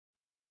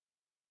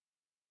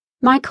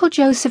Michael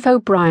Joseph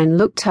O'Brien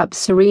looked up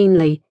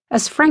serenely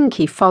as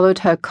Frankie followed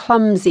her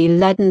clumsy,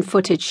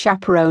 leaden-footed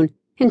chaperone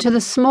into the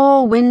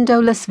small,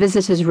 windowless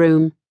visitor's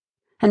room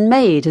and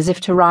made as if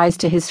to rise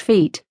to his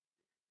feet.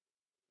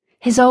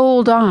 His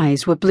old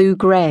eyes were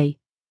blue-grey,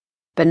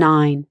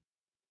 benign.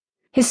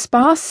 His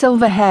sparse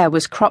silver hair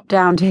was cropped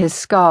down to his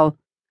skull,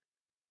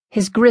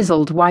 his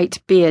grizzled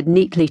white beard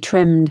neatly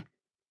trimmed.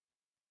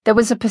 There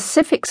was a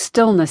pacific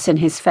stillness in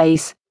his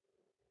face,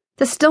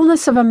 the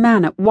stillness of a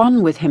man at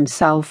one with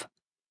himself.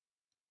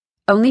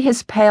 Only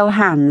his pale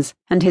hands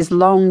and his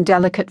long,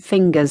 delicate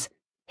fingers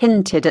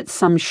hinted at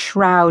some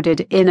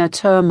shrouded inner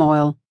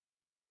turmoil.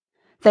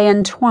 They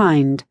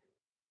entwined,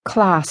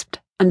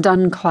 clasped and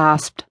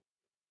unclasped.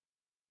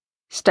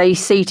 "Stay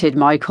seated,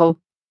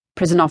 Michael,"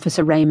 Prison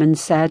Officer Raymond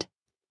said.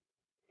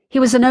 He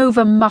was an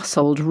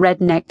over-muscled,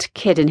 red-necked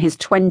kid in his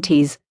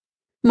 20s,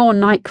 more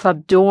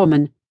nightclub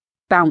doorman,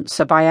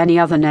 bouncer by any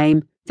other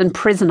name, than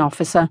prison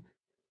officer.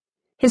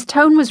 His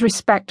tone was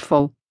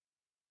respectful,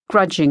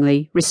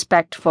 grudgingly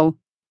respectful,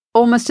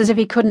 almost as if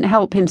he couldn't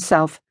help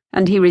himself,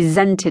 and he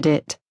resented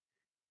it.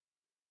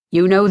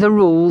 "You know the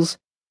rules.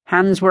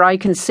 Hands where I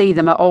can see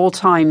them at all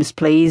times,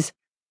 please."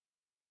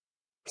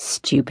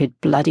 Stupid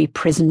bloody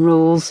prison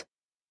rules.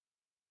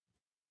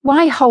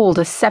 Why hold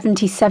a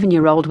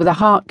 77-year-old with a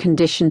heart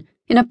condition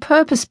in a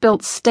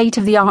purpose-built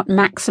state-of-the-art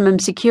maximum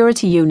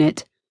security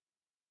unit?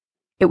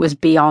 It was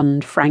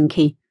beyond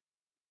Frankie.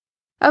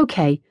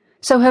 Okay,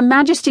 so Her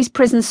Majesty's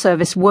Prison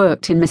Service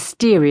worked in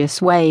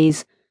mysterious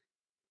ways.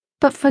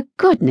 But for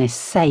goodness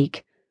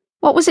sake,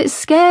 what was it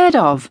scared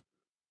of?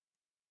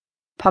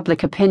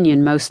 Public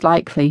opinion, most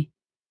likely.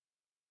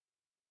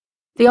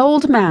 The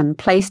old man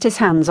placed his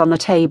hands on the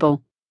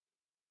table.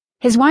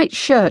 His white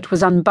shirt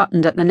was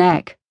unbuttoned at the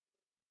neck.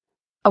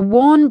 A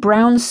worn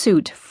brown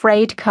suit,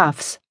 frayed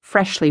cuffs,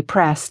 freshly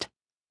pressed.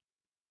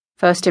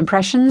 First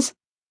impressions?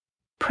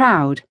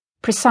 Proud,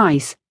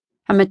 precise,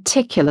 and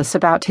meticulous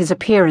about his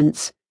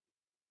appearance.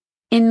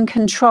 In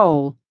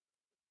control.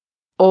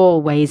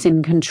 Always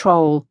in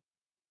control.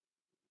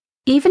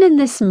 Even in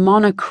this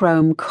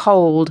monochrome,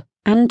 cold,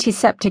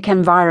 antiseptic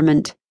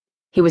environment,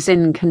 he was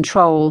in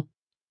control.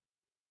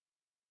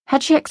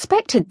 Had she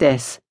expected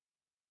this?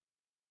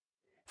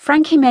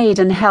 Frankie made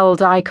and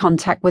held eye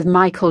contact with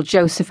Michael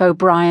Joseph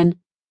O'Brien.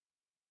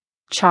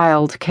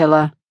 Child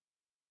killer.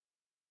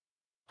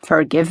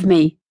 "Forgive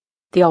me,"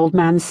 the old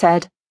man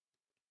said.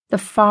 The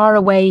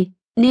far-away,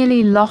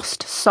 nearly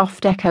lost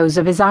soft echoes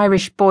of his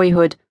Irish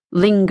boyhood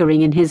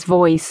lingering in his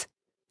voice.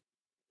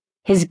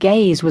 His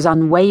gaze was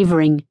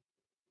unwavering,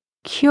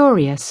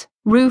 curious,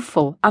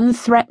 rueful,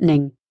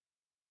 unthreatening.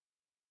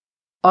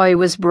 "I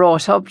was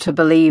brought up to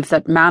believe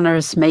that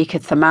manners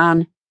maketh the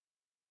man.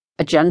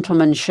 A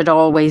gentleman should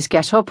always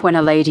get up when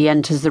a lady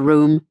enters the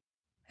room,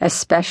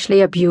 especially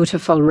a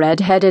beautiful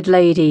red-headed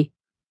lady."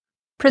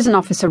 Prison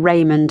Officer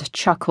Raymond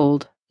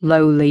chuckled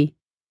lowly.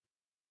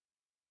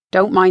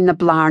 "Don't mind the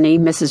blarney,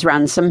 Mrs.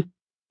 Ransom,"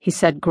 he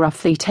said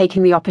gruffly,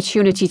 taking the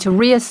opportunity to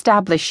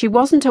re-establish she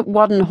wasn't at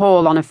Wadden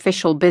Hall on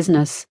official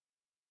business,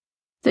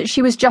 that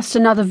she was just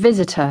another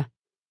visitor.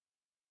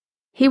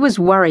 He was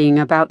worrying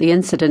about the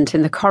incident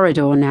in the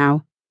corridor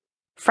now.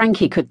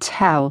 Frankie could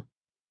tell.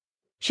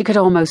 She could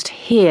almost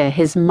hear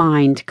his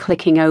mind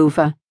clicking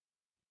over.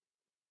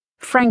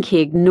 Frankie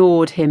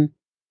ignored him,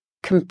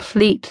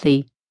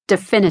 completely,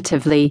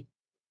 definitively.